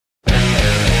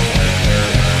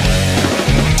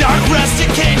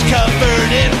plastic cage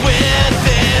covered it with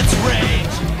its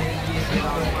rage.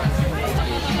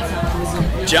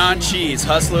 John Cheese,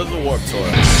 hustler of the Warped Tour.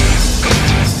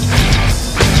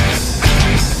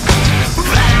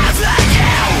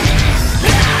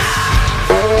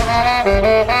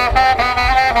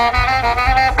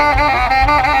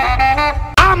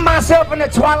 I'm myself in the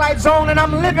Twilight Zone and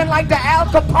I'm living like the Al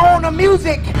Capone of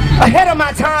music. Ahead of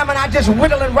my time, and I just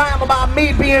whittle and rhyme about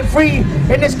me being free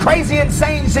in this crazy,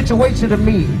 insane situation of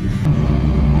me.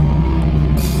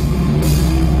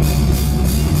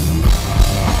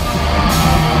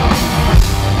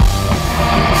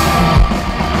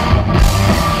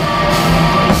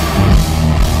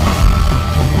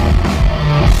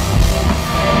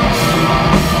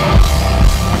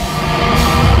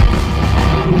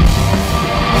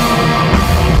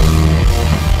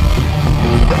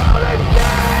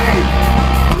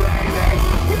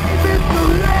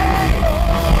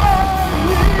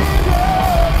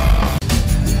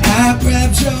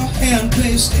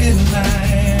 In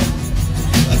mine,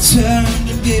 I turned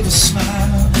and gave a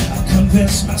smile. I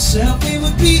convinced myself it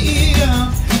would be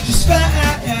just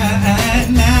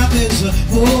fine. Now there's a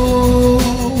whole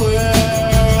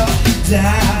world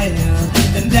dying,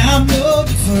 and I'm no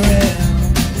different.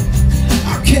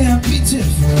 I can't be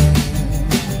different.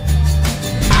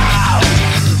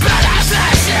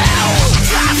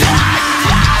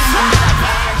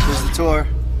 Here's the tour.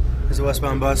 Here's the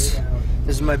westbound bus.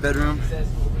 This is my bedroom.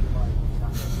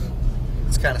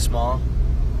 It's kind of small,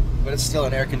 but it's still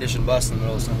an air-conditioned bus in the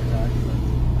middle of summertime.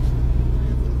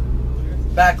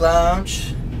 Back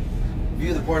lounge.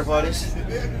 View of the porta potties,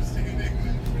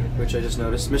 which I just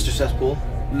noticed. Mr. Cesspool.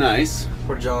 Nice.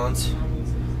 Porta Johns.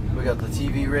 We got the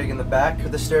TV rig in the back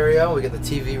of the stereo. We got the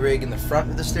TV rig in the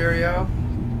front of the stereo.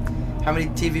 How many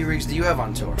TV rigs do you have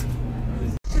on tour?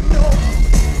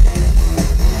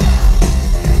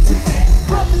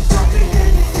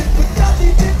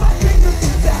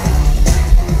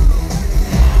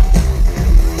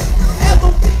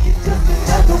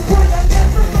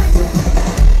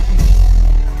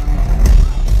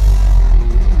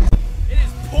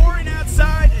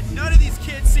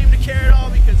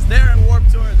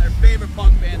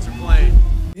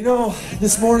 You know,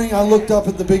 this morning I looked up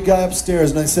at the big guy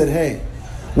upstairs and I said, hey,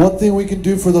 one thing we can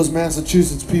do for those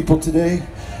Massachusetts people today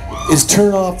is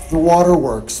turn off the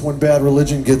waterworks when Bad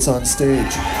Religion gets on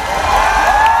stage.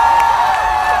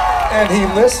 And he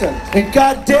listened. And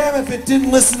goddamn if it didn't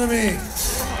listen to me.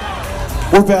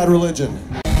 We're Bad Religion.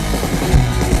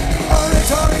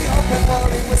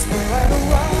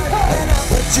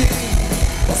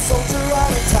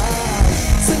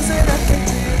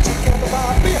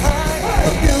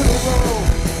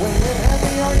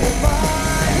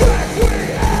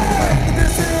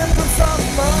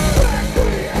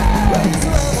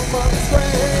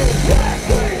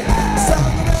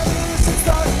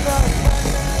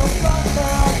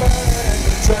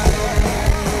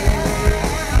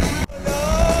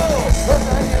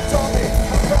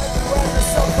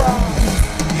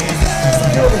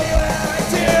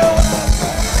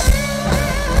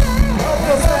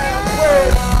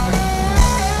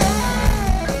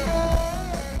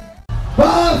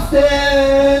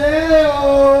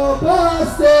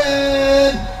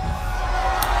 Boston,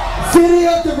 city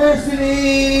of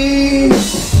diversity.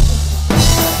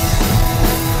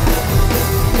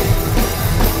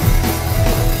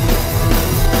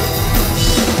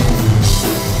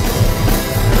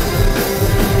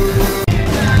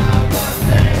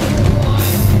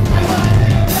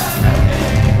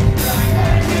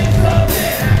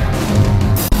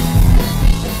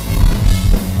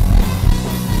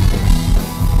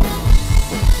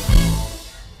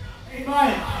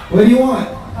 What do you want?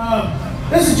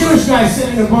 There's a Jewish guy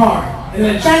sitting in a bar, and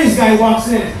then a Chinese guy walks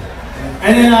in,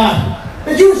 and then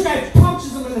the Jewish guy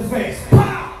punches him in the face.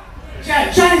 Pow!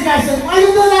 Chinese guy says, "Why you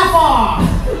do that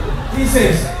for?" He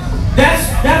says,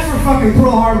 "That's for fucking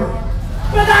Pearl Harbor."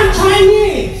 But I'm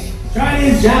Chinese.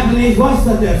 Chinese, Japanese, what's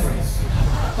the difference?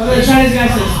 So then the Chinese guy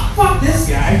says, "Fuck this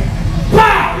guy."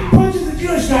 Pow! He punches the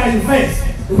Jewish guy in the face.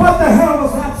 What the hell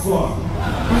was that for?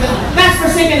 He said, "That's for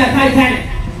sinking the Titanic."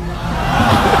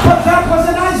 But that was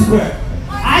an iceberg.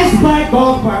 Iceberg,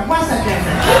 Goldberg. What's the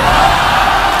difference?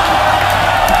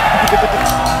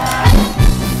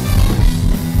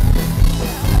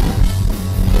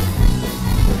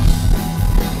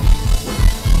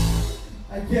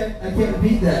 I can't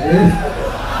beat that, dude.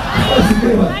 That's a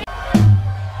good one.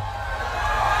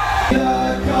 The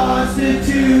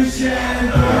Constitution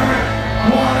burn.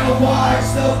 Wanna watch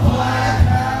the Black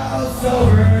House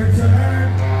overturn.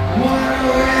 Wanna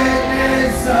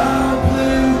witness some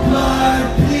blue blood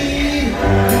bleed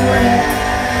red.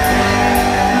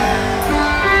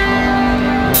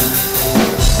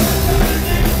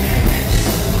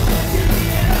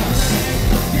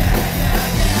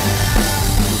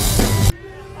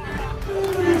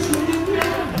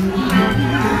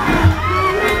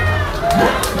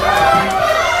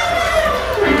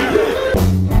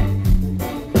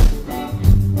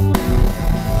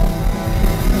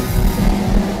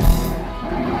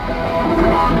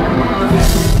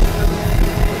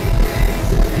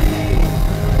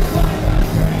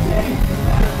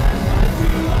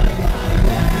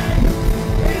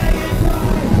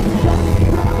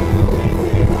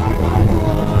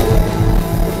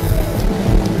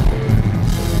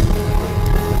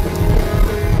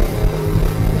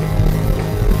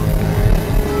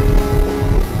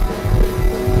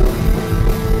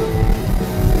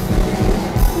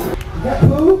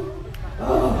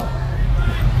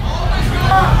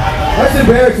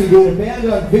 seriously, dude, a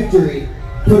band on Victory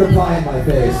put a pie in my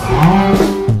face.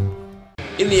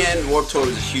 In the end, Warped Tour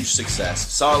was a huge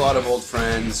success. Saw a lot of old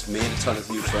friends, made a ton of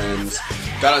new friends,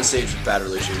 got on stage with Bad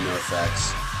Religion and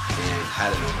NOFX, and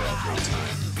had an overall great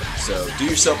time. So do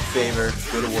yourself a favor,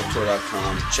 go to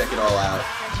warpedtour.com, check it all out,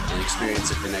 and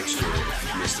experience it for next year if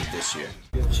you've missed it this year.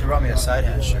 She brought me a side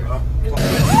hat shirt.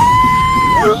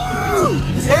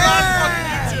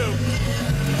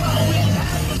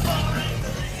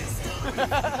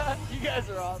 You guys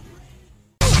are awesome.